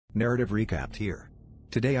Narrative recapped here.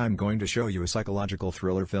 Today I'm going to show you a psychological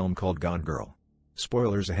thriller film called Gone Girl.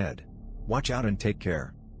 Spoilers ahead. Watch out and take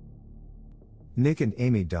care. Nick and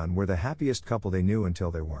Amy Dunne were the happiest couple they knew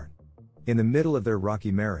until they weren't. In the middle of their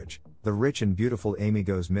rocky marriage, the rich and beautiful Amy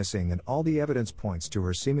goes missing and all the evidence points to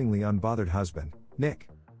her seemingly unbothered husband, Nick.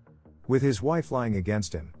 With his wife lying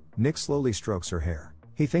against him, Nick slowly strokes her hair.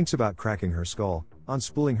 He thinks about cracking her skull,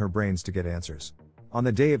 unspooling her brains to get answers. On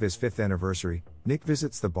the day of his 5th anniversary, Nick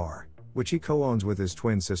visits the bar, which he co-owns with his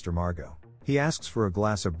twin sister Margot. He asks for a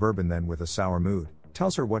glass of bourbon, then with a sour mood,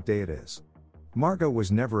 tells her what day it is. Margot was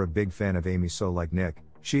never a big fan of Amy, so like Nick,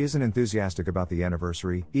 she isn't enthusiastic about the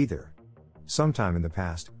anniversary, either. Sometime in the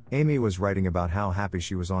past, Amy was writing about how happy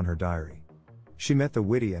she was on her diary. She met the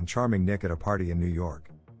witty and charming Nick at a party in New York.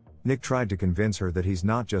 Nick tried to convince her that he's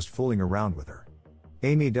not just fooling around with her.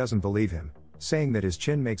 Amy doesn't believe him, saying that his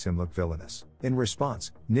chin makes him look villainous. In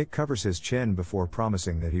response, Nick covers his chin before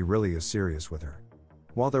promising that he really is serious with her.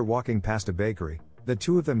 While they're walking past a bakery, the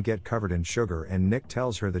two of them get covered in sugar and Nick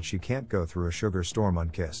tells her that she can't go through a sugar storm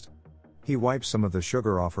unkissed. He wipes some of the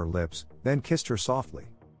sugar off her lips, then kissed her softly.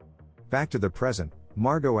 Back to the present,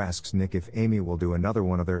 Margot asks Nick if Amy will do another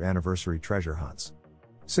one of their anniversary treasure hunts.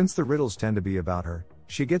 Since the riddles tend to be about her,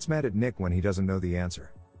 she gets mad at Nick when he doesn't know the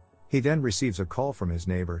answer. He then receives a call from his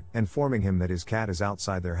neighbor, informing him that his cat is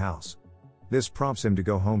outside their house. This prompts him to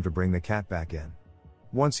go home to bring the cat back in.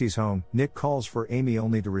 Once he's home, Nick calls for Amy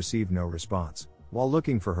only to receive no response. While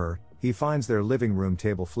looking for her, he finds their living room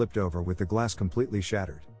table flipped over with the glass completely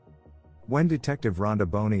shattered. When Detective Rhonda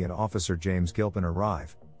Boney and Officer James Gilpin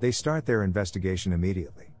arrive, they start their investigation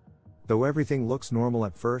immediately. Though everything looks normal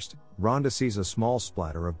at first, Rhonda sees a small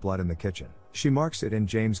splatter of blood in the kitchen. She marks it and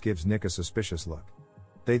James gives Nick a suspicious look.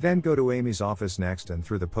 They then go to Amy's office next, and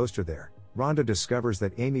through the poster there, Rhonda discovers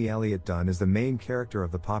that Amy Elliott Dunne is the main character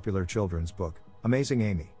of the popular children's book, Amazing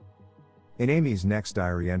Amy. In Amy's next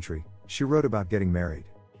diary entry, she wrote about getting married.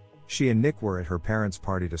 She and Nick were at her parents'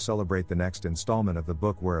 party to celebrate the next installment of the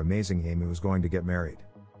book where Amazing Amy was going to get married.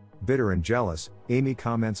 Bitter and jealous, Amy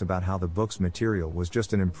comments about how the book's material was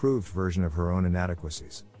just an improved version of her own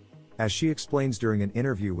inadequacies. As she explains during an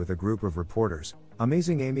interview with a group of reporters,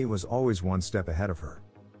 Amazing Amy was always one step ahead of her.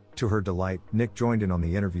 To her delight, Nick joined in on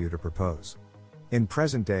the interview to propose. In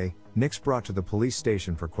present day, Nick's brought to the police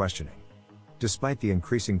station for questioning. Despite the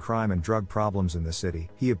increasing crime and drug problems in the city,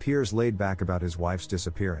 he appears laid back about his wife's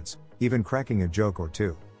disappearance, even cracking a joke or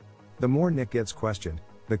two. The more Nick gets questioned,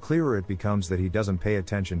 the clearer it becomes that he doesn't pay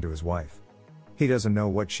attention to his wife. He doesn't know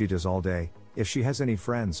what she does all day, if she has any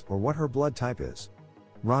friends, or what her blood type is.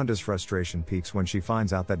 Rhonda's frustration peaks when she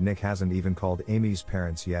finds out that Nick hasn't even called Amy's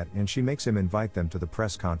parents yet, and she makes him invite them to the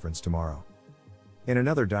press conference tomorrow. In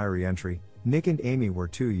another diary entry, Nick and Amy were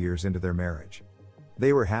 2 years into their marriage.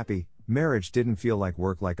 They were happy, marriage didn't feel like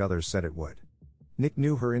work like others said it would. Nick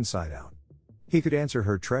knew her inside out. He could answer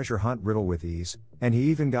her treasure hunt riddle with ease, and he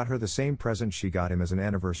even got her the same present she got him as an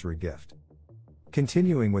anniversary gift.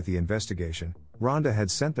 Continuing with the investigation, Rhonda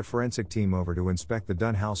had sent the forensic team over to inspect the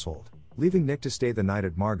Dunne household, leaving Nick to stay the night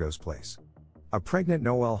at Margot's place. A pregnant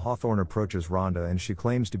Noelle Hawthorne approaches Rhonda and she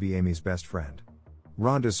claims to be Amy's best friend.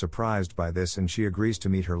 Rhonda's surprised by this and she agrees to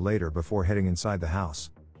meet her later before heading inside the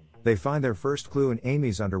house. They find their first clue in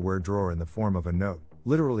Amy's underwear drawer in the form of a note,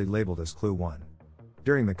 literally labeled as Clue 1.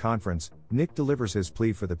 During the conference, Nick delivers his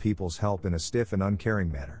plea for the people's help in a stiff and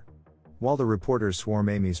uncaring manner. While the reporters swarm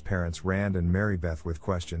Amy's parents Rand and Mary Beth with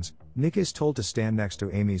questions, Nick is told to stand next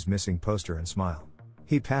to Amy's missing poster and smile.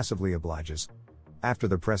 He passively obliges. After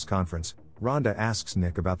the press conference, Rhonda asks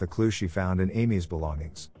Nick about the clue she found in Amy's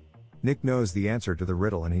belongings. Nick knows the answer to the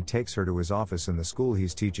riddle and he takes her to his office in the school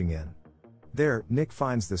he's teaching in. There, Nick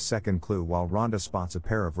finds the second clue while Rhonda spots a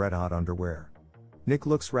pair of red-hot underwear. Nick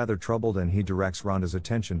looks rather troubled and he directs Rhonda's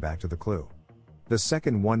attention back to the clue. The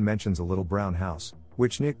second one mentions a little brown house,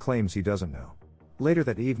 which Nick claims he doesn't know. Later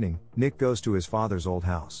that evening, Nick goes to his father's old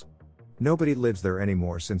house. Nobody lives there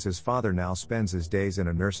anymore since his father now spends his days in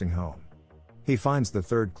a nursing home. He finds the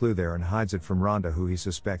third clue there and hides it from Rhonda, who he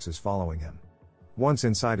suspects is following him. Once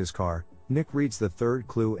inside his car, Nick reads the third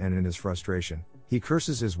clue and in his frustration, he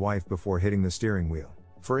curses his wife before hitting the steering wheel.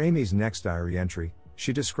 For Amy's next diary entry,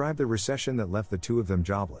 she described the recession that left the two of them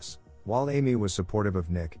jobless. While Amy was supportive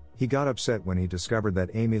of Nick, he got upset when he discovered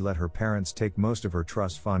that Amy let her parents take most of her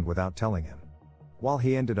trust fund without telling him. While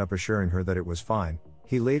he ended up assuring her that it was fine,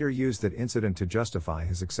 he later used that incident to justify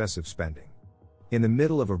his excessive spending. In the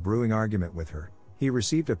middle of a brewing argument with her, he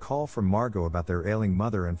received a call from Margot about their ailing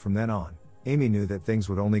mother, and from then on, Amy knew that things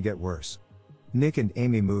would only get worse. Nick and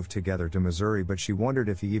Amy moved together to Missouri, but she wondered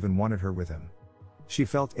if he even wanted her with him. She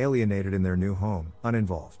felt alienated in their new home,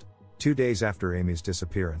 uninvolved. 2 days after Amy's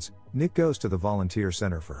disappearance, Nick goes to the volunteer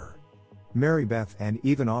center for her. Mary Beth and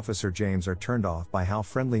even Officer James are turned off by how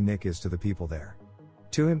friendly Nick is to the people there.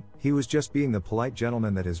 To him, he was just being the polite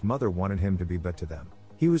gentleman that his mother wanted him to be, but to them,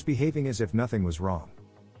 he was behaving as if nothing was wrong.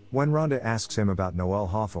 When Rhonda asks him about Noelle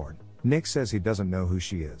Hawthorne, Nick says he doesn't know who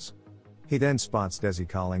she is. He then spots Desi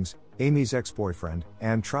Collings, Amy's ex-boyfriend,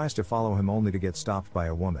 and tries to follow him only to get stopped by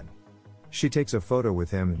a woman. She takes a photo with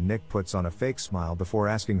him and Nick puts on a fake smile before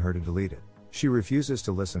asking her to delete it. She refuses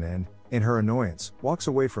to listen and, in her annoyance, walks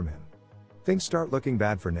away from him. Things start looking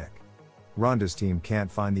bad for Nick. Rhonda's team can't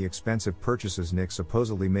find the expensive purchases Nick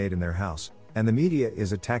supposedly made in their house, and the media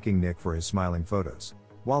is attacking Nick for his smiling photos.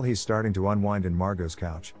 While he's starting to unwind in Margot's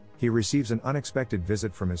couch, he receives an unexpected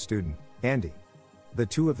visit from his student, Andy. The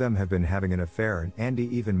two of them have been having an affair, and Andy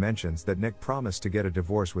even mentions that Nick promised to get a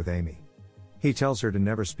divorce with Amy. He tells her to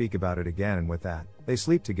never speak about it again, and with that, they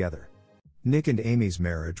sleep together. Nick and Amy's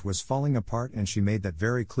marriage was falling apart, and she made that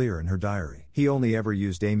very clear in her diary. He only ever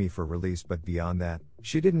used Amy for release, but beyond that,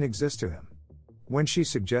 she didn't exist to him. When she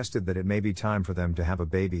suggested that it may be time for them to have a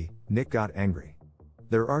baby, Nick got angry.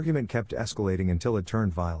 Their argument kept escalating until it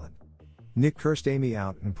turned violent. Nick cursed Amy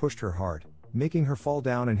out and pushed her hard, making her fall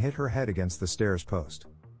down and hit her head against the stairs post.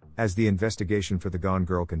 As the investigation for the Gone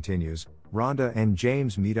Girl continues, Rhonda and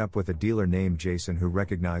James meet up with a dealer named Jason who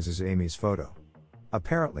recognizes Amy's photo.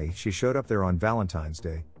 Apparently, she showed up there on Valentine's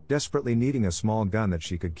Day, desperately needing a small gun that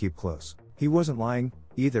she could keep close. He wasn't lying,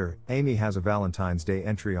 either. Amy has a Valentine's Day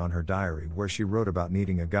entry on her diary where she wrote about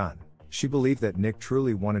needing a gun. She believed that Nick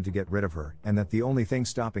truly wanted to get rid of her, and that the only thing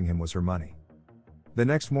stopping him was her money. The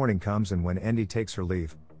next morning comes, and when Andy takes her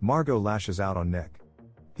leave, Margot lashes out on Nick.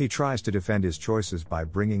 He tries to defend his choices by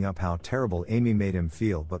bringing up how terrible Amy made him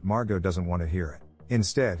feel, but Margot doesn't want to hear it.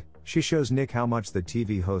 Instead, she shows Nick how much the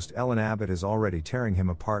TV host Ellen Abbott is already tearing him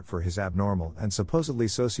apart for his abnormal and supposedly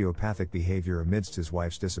sociopathic behavior amidst his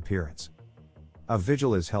wife's disappearance. A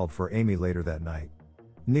vigil is held for Amy later that night.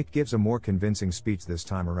 Nick gives a more convincing speech this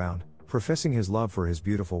time around, professing his love for his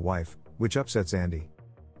beautiful wife, which upsets Andy.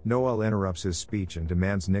 Noelle interrupts his speech and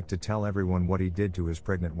demands Nick to tell everyone what he did to his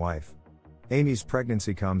pregnant wife. Amy's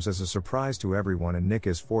pregnancy comes as a surprise to everyone, and Nick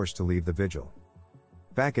is forced to leave the vigil.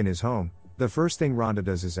 Back in his home, the first thing Rhonda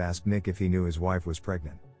does is ask Nick if he knew his wife was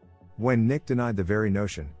pregnant. When Nick denied the very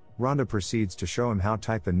notion, Rhonda proceeds to show him how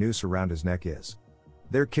tight the noose around his neck is.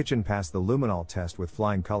 Their kitchen passed the luminol test with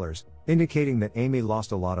flying colors, indicating that Amy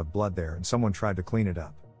lost a lot of blood there and someone tried to clean it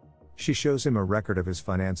up. She shows him a record of his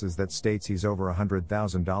finances that states he's over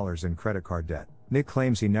 $100,000 in credit card debt. Nick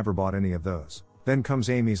claims he never bought any of those. Then comes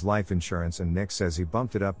Amy's life insurance, and Nick says he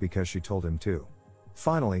bumped it up because she told him to.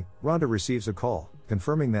 Finally, Rhonda receives a call,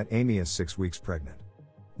 confirming that Amy is 6 weeks pregnant.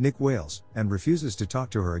 Nick wails, and refuses to talk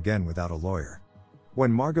to her again without a lawyer.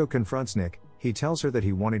 When Margot confronts Nick, he tells her that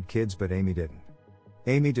he wanted kids but Amy didn't.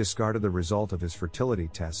 Amy discarded the result of his fertility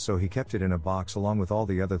test, so he kept it in a box along with all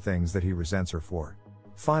the other things that he resents her for.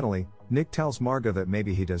 Finally, Nick tells Margot that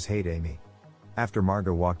maybe he does hate Amy. After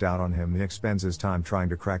Margot walked out on him, Nick spends his time trying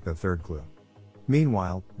to crack the third clue.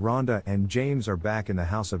 Meanwhile, Rhonda and James are back in the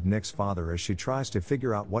house of Nick's father as she tries to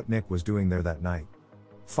figure out what Nick was doing there that night.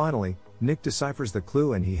 Finally, Nick deciphers the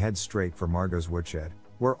clue and he heads straight for Margot's woodshed,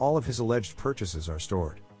 where all of his alleged purchases are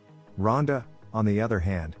stored. Rhonda, on the other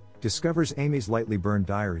hand, discovers Amy's lightly burned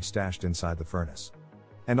diary stashed inside the furnace.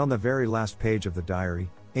 And on the very last page of the diary,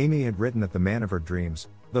 Amy had written that the man of her dreams,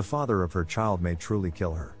 the father of her child, may truly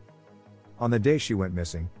kill her. On the day she went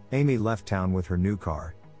missing, Amy left town with her new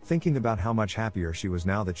car, thinking about how much happier she was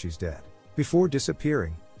now that she's dead. Before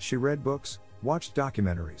disappearing, she read books, watched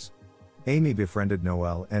documentaries. Amy befriended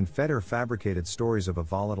Noelle and fed her fabricated stories of a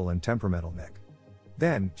volatile and temperamental Nick.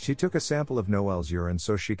 Then, she took a sample of Noelle's urine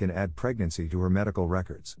so she can add pregnancy to her medical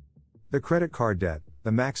records. The credit card debt, the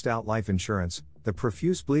maxed out life insurance, the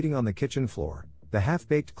profuse bleeding on the kitchen floor, the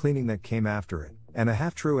half-baked cleaning that came after it, and the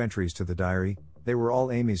half-true entries to the diary, they were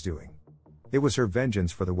all Amy's doing. It was her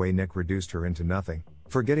vengeance for the way Nick reduced her into nothing,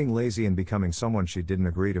 for getting lazy and becoming someone she didn't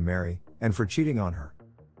agree to marry, and for cheating on her.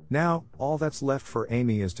 Now, all that's left for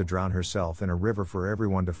Amy is to drown herself in a river for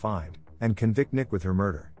everyone to find, and convict Nick with her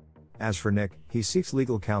murder. As for Nick, he seeks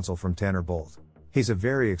legal counsel from Tanner Bolt. He's a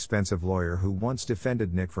very expensive lawyer who once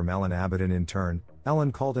defended Nick from Ellen Abbott, and in turn,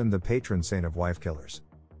 Ellen called him the patron saint of wife killers.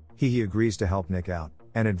 He agrees to help Nick out,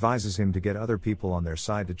 and advises him to get other people on their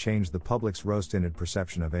side to change the public's rose-tinted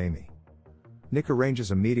perception of Amy. Nick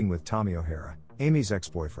arranges a meeting with Tommy O'Hara, Amy's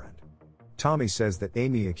ex-boyfriend. Tommy says that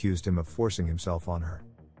Amy accused him of forcing himself on her.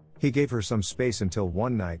 He gave her some space until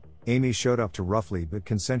one night, Amy showed up to roughly but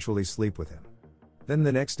consensually sleep with him. Then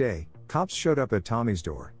the next day, cops showed up at Tommy's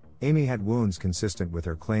door. Amy had wounds consistent with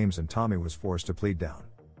her claims and Tommy was forced to plead down.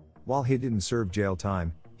 While he didn't serve jail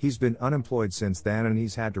time, he's been unemployed since then and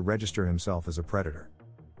he's had to register himself as a predator.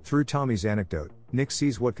 Through Tommy's anecdote, Nick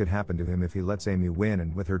sees what could happen to him if he lets Amy win,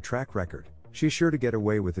 and with her track record, she's sure to get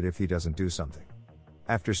away with it if he doesn't do something.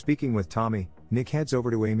 After speaking with Tommy, Nick heads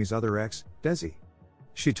over to Amy's other ex, Desi.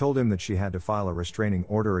 She told him that she had to file a restraining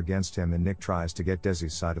order against him, and Nick tries to get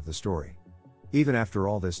Desi's side of the story. Even after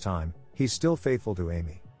all this time, he's still faithful to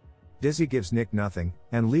Amy. Desi gives Nick nothing,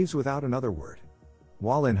 and leaves without another word.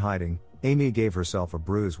 While in hiding, Amy gave herself a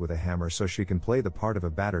bruise with a hammer so she can play the part of a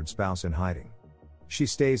battered spouse in hiding. She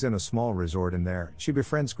stays in a small resort, and there, she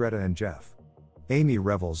befriends Greta and Jeff. Amy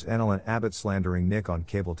revels in Ellen Abbott slandering Nick on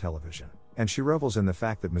cable television, and she revels in the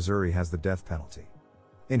fact that Missouri has the death penalty.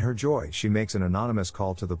 In her joy, she makes an anonymous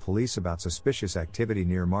call to the police about suspicious activity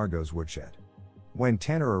near Margot's woodshed. When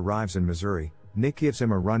Tanner arrives in Missouri, Nick gives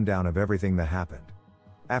him a rundown of everything that happened.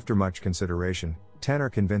 After much consideration, Tanner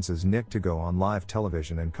convinces Nick to go on live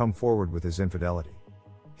television and come forward with his infidelity.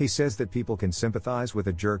 He says that people can sympathize with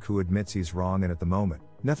a jerk who admits he's wrong, and at the moment,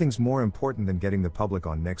 nothing's more important than getting the public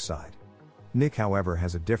on Nick's side. Nick, however,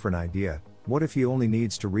 has a different idea. What if he only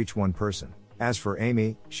needs to reach one person? As for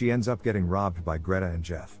Amy, she ends up getting robbed by Greta and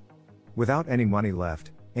Jeff. Without any money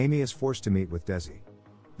left, Amy is forced to meet with Desi.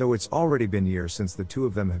 Though it's already been years since the two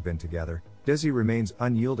of them have been together, Desi remains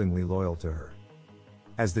unyieldingly loyal to her.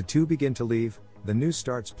 As the two begin to leave, the news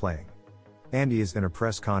starts playing. Andy is in a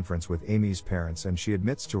press conference with Amy's parents, and she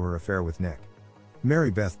admits to her affair with Nick.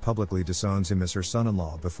 Mary Beth publicly disowns him as her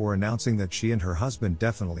son-in-law before announcing that she and her husband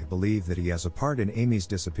definitely believe that he has a part in Amy's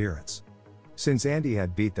disappearance. Since Andy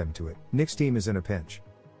had beat them to it, Nick's team is in a pinch.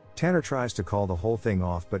 Tanner tries to call the whole thing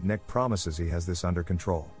off, but Nick promises he has this under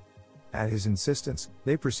control. At his insistence,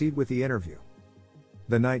 they proceed with the interview.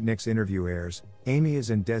 The night Nick's interview airs, Amy is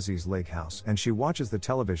in Desi's lake house and she watches the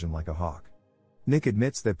television like a hawk. Nick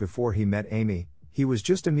admits that before he met Amy, he was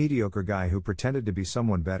just a mediocre guy who pretended to be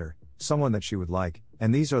someone better, someone that she would like,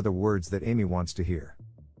 and these are the words that Amy wants to hear.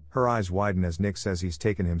 Her eyes widen as Nick says he's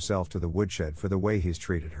taken himself to the woodshed for the way he's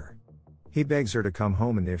treated her. He begs her to come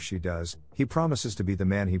home, and if she does, he promises to be the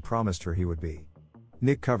man he promised her he would be.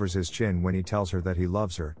 Nick covers his chin when he tells her that he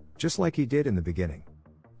loves her, just like he did in the beginning.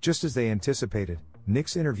 Just as they anticipated,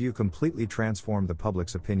 Nick's interview completely transformed the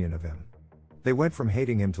public's opinion of him. They went from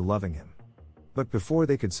hating him to loving him. But before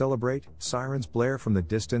they could celebrate, sirens blare from the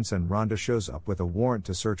distance and Rhonda shows up with a warrant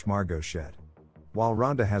to search Margot's shed. While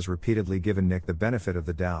Rhonda has repeatedly given Nick the benefit of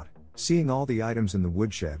the doubt, seeing all the items in the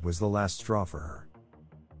woodshed was the last straw for her.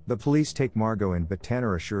 The police take Margot in, but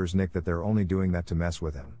Tanner assures Nick that they're only doing that to mess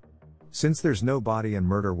with him. Since there's no body and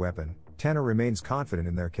murder weapon, Tanner remains confident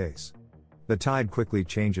in their case. The tide quickly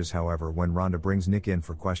changes, however, when Rhonda brings Nick in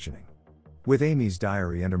for questioning. With Amy's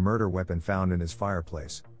diary and a murder weapon found in his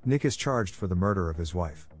fireplace, Nick is charged for the murder of his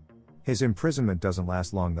wife. His imprisonment doesn't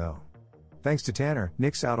last long though. Thanks to Tanner,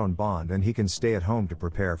 Nick's out on bond and he can stay at home to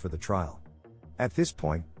prepare for the trial. At this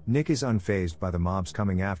point, Nick is unfazed by the mobs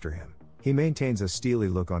coming after him. He maintains a steely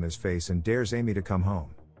look on his face and dares Amy to come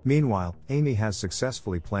home. Meanwhile, Amy has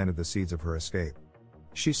successfully planted the seeds of her escape.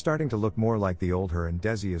 She's starting to look more like the old her, and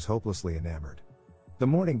Desi is hopelessly enamored. The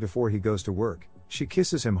morning before he goes to work, she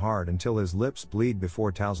kisses him hard until his lips bleed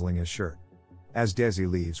before tousling his shirt. As Desi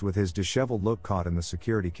leaves with his disheveled look caught in the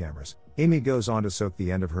security cameras, Amy goes on to soak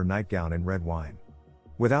the end of her nightgown in red wine.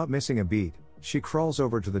 Without missing a beat, she crawls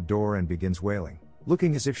over to the door and begins wailing,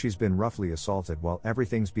 looking as if she's been roughly assaulted while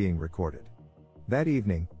everything's being recorded. That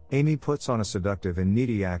evening, Amy puts on a seductive and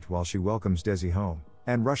needy act while she welcomes Desi home,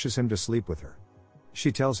 and rushes him to sleep with her.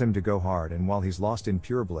 She tells him to go hard, and while he's lost in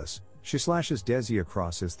pure bliss, she slashes Desi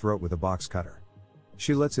across his throat with a box cutter.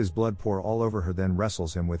 She lets his blood pour all over her, then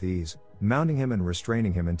wrestles him with ease, mounting him and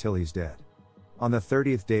restraining him until he's dead. On the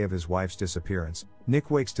 30th day of his wife's disappearance, Nick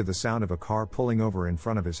wakes to the sound of a car pulling over in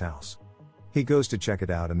front of his house. He goes to check it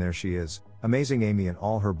out, and there she is, amazing Amy in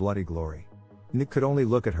all her bloody glory. Nick could only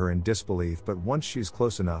look at her in disbelief, but once she's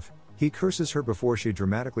close enough, he curses her before she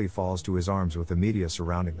dramatically falls to his arms with the media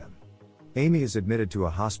surrounding them. Amy is admitted to a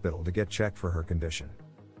hospital to get checked for her condition.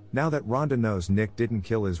 Now that Rhonda knows Nick didn't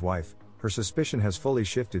kill his wife, her suspicion has fully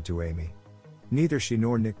shifted to Amy. Neither she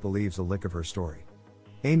nor Nick believes a lick of her story.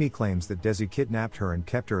 Amy claims that Desi kidnapped her and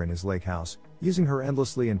kept her in his lake house, using her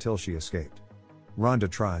endlessly until she escaped. Rhonda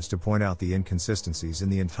tries to point out the inconsistencies in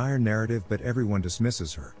the entire narrative, but everyone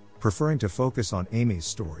dismisses her, preferring to focus on Amy's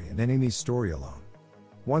story and Amy's story alone.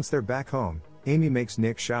 Once they're back home, Amy makes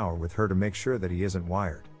Nick shower with her to make sure that he isn't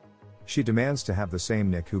wired. She demands to have the same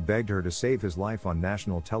Nick who begged her to save his life on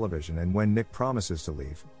national television, and when Nick promises to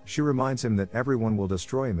leave, she reminds him that everyone will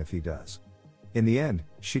destroy him if he does. In the end,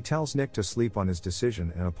 she tells Nick to sleep on his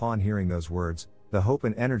decision, and upon hearing those words, the hope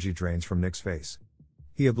and energy drains from Nick's face.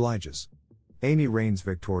 He obliges. Amy reigns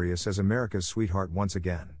victorious as America's sweetheart once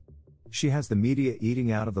again. She has the media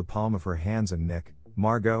eating out of the palm of her hands, and Nick,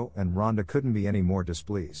 Margot, and Rhonda couldn't be any more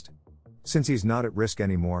displeased. Since he's not at risk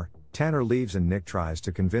anymore, Tanner leaves and Nick tries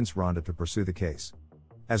to convince Rhonda to pursue the case.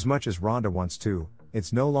 As much as Rhonda wants to,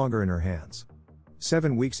 it's no longer in her hands.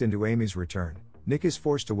 7 weeks into Amy's return, Nick is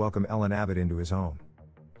forced to welcome Ellen Abbott into his home.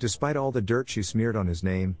 Despite all the dirt she smeared on his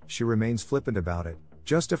name, she remains flippant about it,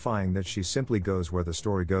 justifying that she simply goes where the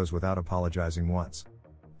story goes without apologizing once.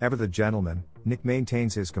 Ever the gentleman, Nick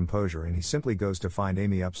maintains his composure and he simply goes to find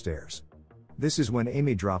Amy upstairs. This is when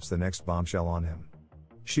Amy drops the next bombshell on him.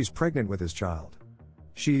 She's pregnant with his child.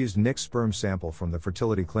 She used Nick's sperm sample from the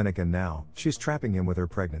fertility clinic and now, she's trapping him with her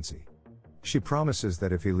pregnancy. She promises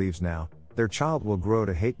that if he leaves now, their child will grow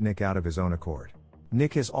to hate Nick out of his own accord.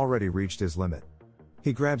 Nick has already reached his limit.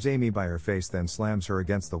 He grabs Amy by her face then slams her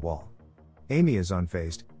against the wall. Amy is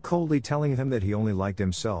unfazed, coldly telling him that he only liked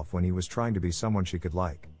himself when he was trying to be someone she could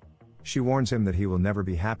like. She warns him that he will never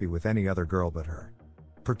be happy with any other girl but her.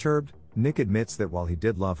 Perturbed, Nick admits that while he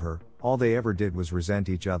did love her, all they ever did was resent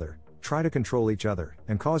each other, try to control each other,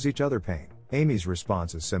 and cause each other pain. Amy's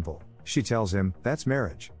response is simple. She tells him, "That's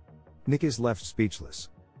marriage." Nick is left speechless.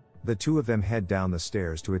 The two of them head down the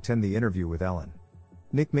stairs to attend the interview with Ellen.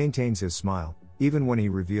 Nick maintains his smile, even when he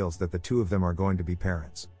reveals that the two of them are going to be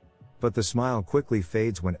parents. But the smile quickly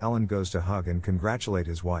fades when Ellen goes to hug and congratulate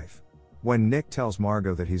his wife. When Nick tells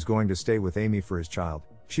Margot that he's going to stay with Amy for his child,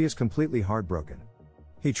 she is completely heartbroken.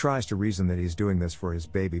 He tries to reason that he's doing this for his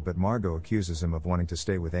baby, but Margot accuses him of wanting to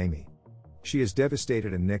stay with Amy. She is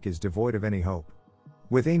devastated and Nick is devoid of any hope.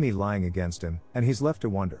 With Amy lying against him, and he's left to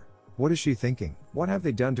wonder, what is she thinking? What have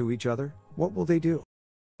they done to each other? What will they do?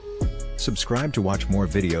 Subscribe to watch more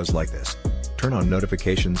videos like this. Turn on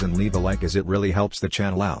notifications and leave a like as it really helps the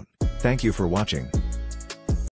channel out. Thank you for watching.